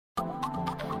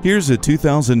Here's a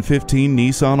 2015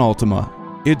 Nissan Altima.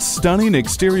 Its stunning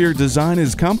exterior design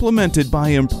is complemented by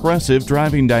impressive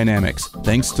driving dynamics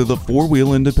thanks to the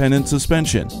four-wheel independent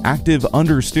suspension, active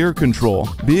understeer control,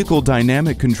 vehicle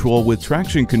dynamic control with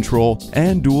traction control,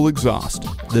 and dual exhaust.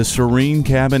 The serene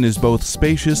cabin is both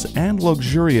spacious and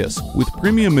luxurious with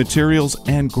premium materials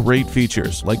and great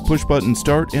features like push-button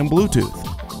start and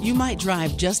Bluetooth. You might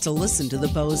drive just to listen to the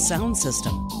Bose sound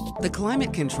system. The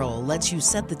climate control lets you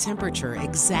set the temperature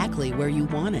exactly where you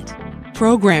want it.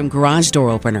 Program garage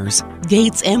door openers,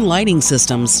 gates, and lighting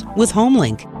systems with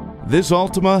HomeLink. This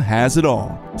Altima has it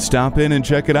all. Stop in and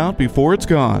check it out before it's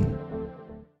gone.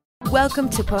 Welcome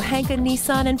to Pohanka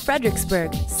Nissan in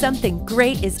Fredericksburg. Something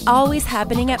great is always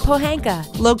happening at Pohanka.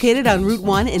 Located on Route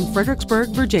 1 in Fredericksburg,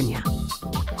 Virginia.